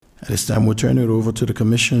This time we'll turn it over to the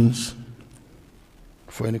commissions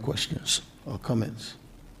for any questions or comments.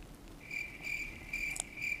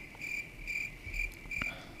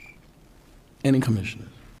 Any commissioners?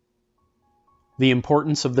 The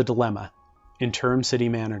importance of the dilemma. Interim city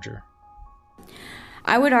manager.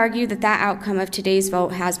 I would argue that that outcome of today's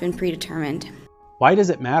vote has been predetermined. Why does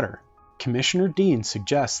it matter? Commissioner Dean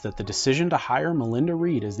suggests that the decision to hire Melinda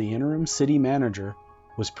Reed as the interim city manager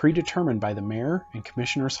was predetermined by the mayor and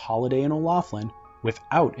Commissioners Holliday and O'Loughlin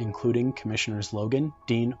without including Commissioners Logan,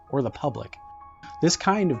 Dean, or the public. This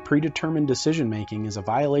kind of predetermined decision-making is a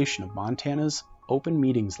violation of Montana's open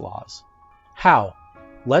meetings laws. How?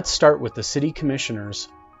 Let's start with the city commissioner's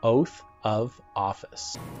oath of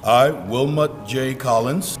office. I, Wilmot J.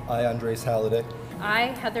 Collins, I, Andres Halliday, I,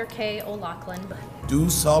 Heather K. O'Loughlin, do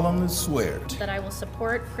solemnly swear that I will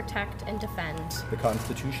support, protect, and defend the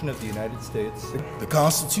Constitution of the United States, the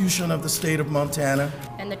Constitution of the State of Montana,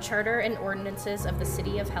 and the Charter and ordinances of the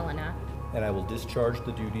City of Helena, and I will discharge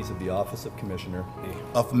the duties of the office of Commissioner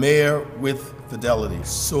of Mayor with fidelity.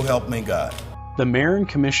 So help me God. The mayor and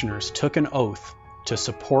commissioners took an oath to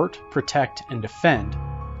support, protect, and defend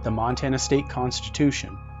the Montana State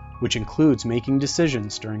Constitution, which includes making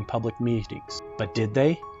decisions during public meetings. But did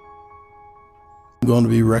they? I'm going to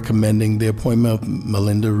be recommending the appointment of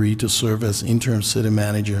Melinda Reed to serve as interim city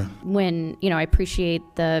manager. When, I appreciate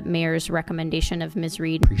the mayor's recommendation of Ms.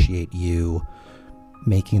 Reed. Appreciate you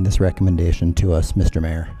making this recommendation to us, Mr.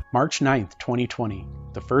 Mayor. March 9th, 2020,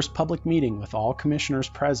 the first public meeting with all commissioners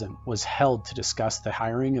present was held to discuss the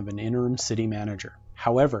hiring of an interim city manager.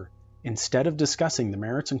 However, instead of discussing the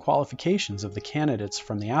merits and qualifications of the candidates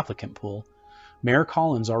from the applicant pool, Mayor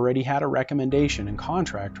Collins already had a recommendation and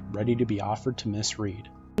contract ready to be offered to Ms. Reed.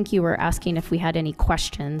 I think you were asking if we had any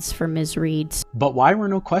questions for Ms. Reed. But why were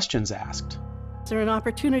no questions asked? Is there an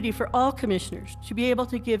opportunity for all commissioners to be able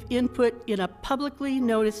to give input in a publicly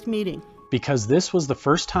noticed meeting? Because this was the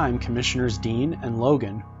first time Commissioners Dean and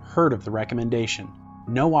Logan heard of the recommendation.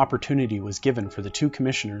 No opportunity was given for the two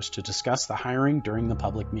commissioners to discuss the hiring during the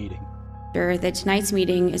public meeting. That tonight's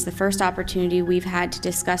meeting is the first opportunity we've had to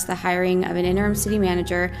discuss the hiring of an interim city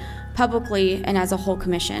manager publicly and as a whole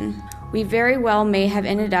commission. We very well may have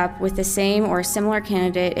ended up with the same or similar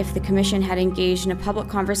candidate if the commission had engaged in a public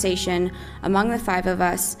conversation among the five of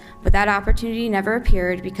us, but that opportunity never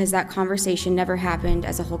appeared because that conversation never happened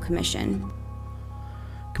as a whole commission.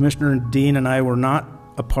 Commissioner Dean and I were not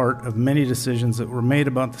a part of many decisions that were made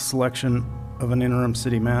about the selection of an interim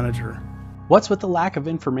city manager. What's with the lack of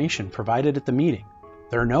information provided at the meeting?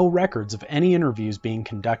 There are no records of any interviews being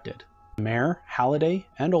conducted. Mayor, Halliday,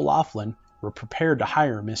 and O'Loughlin were prepared to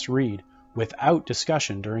hire Ms. Reed without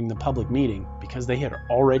discussion during the public meeting because they had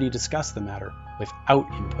already discussed the matter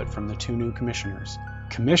without input from the two new commissioners.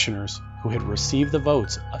 Commissioners who had received the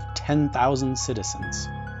votes of 10,000 citizens.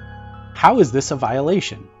 How is this a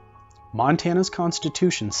violation? Montana's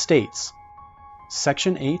Constitution states,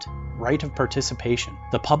 Section 8, Right of Participation.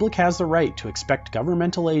 The public has the right to expect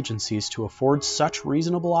governmental agencies to afford such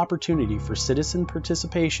reasonable opportunity for citizen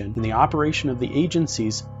participation in the operation of the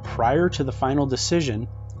agencies prior to the final decision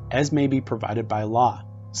as may be provided by law.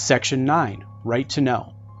 Section 9, Right to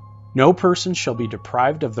Know. No person shall be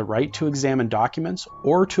deprived of the right to examine documents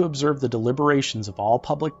or to observe the deliberations of all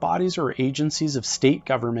public bodies or agencies of state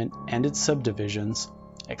government and its subdivisions,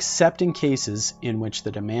 except in cases in which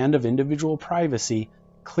the demand of individual privacy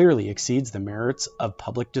clearly exceeds the merits of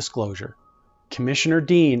public disclosure. Commissioner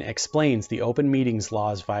Dean explains the open meetings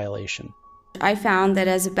law's violation. I found that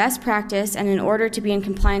as a best practice and in order to be in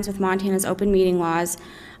compliance with Montana's open meeting laws,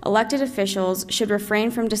 elected officials should refrain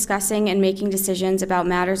from discussing and making decisions about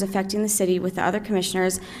matters affecting the city with the other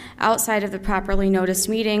commissioners outside of the properly noticed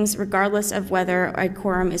meetings, regardless of whether a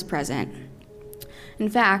quorum is present. In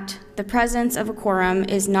fact, the presence of a quorum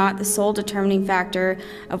is not the sole determining factor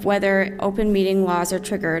of whether open meeting laws are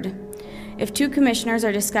triggered. If two commissioners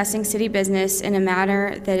are discussing city business in a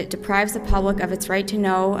manner that it deprives the public of its right to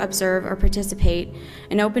know, observe, or participate,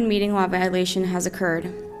 an open meeting law violation has occurred.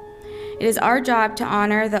 It is our job to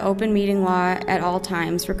honor the open meeting law at all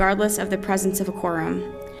times, regardless of the presence of a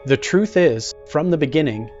quorum. The truth is, from the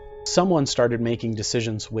beginning, someone started making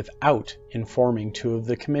decisions without informing two of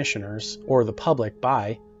the commissioners or the public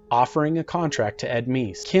by offering a contract to Ed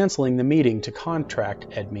Meese, canceling the meeting to contract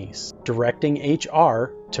Ed Meese, directing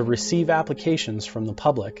HR to receive applications from the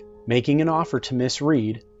public, making an offer to Ms.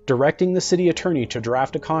 Reed, directing the city attorney to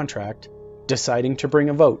draft a contract, deciding to bring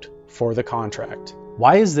a vote for the contract.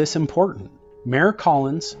 Why is this important? Mayor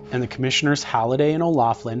Collins and the commissioners Halliday and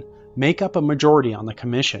O'Loughlin make up a majority on the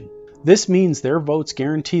commission. This means their votes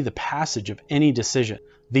guarantee the passage of any decision.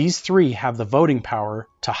 These three have the voting power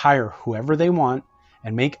to hire whoever they want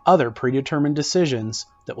and make other predetermined decisions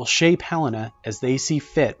that will shape Helena as they see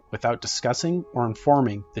fit without discussing or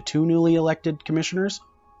informing the two newly elected commissioners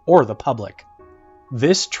or the public.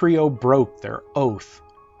 This trio broke their oath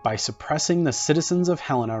by suppressing the citizens of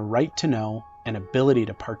Helena right to know and ability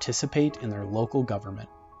to participate in their local government.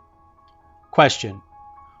 Question: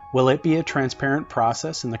 will it be a transparent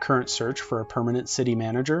process in the current search for a permanent city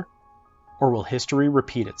manager, or will history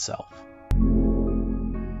repeat itself?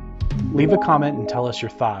 Leave a comment and tell us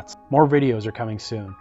your thoughts. More videos are coming soon.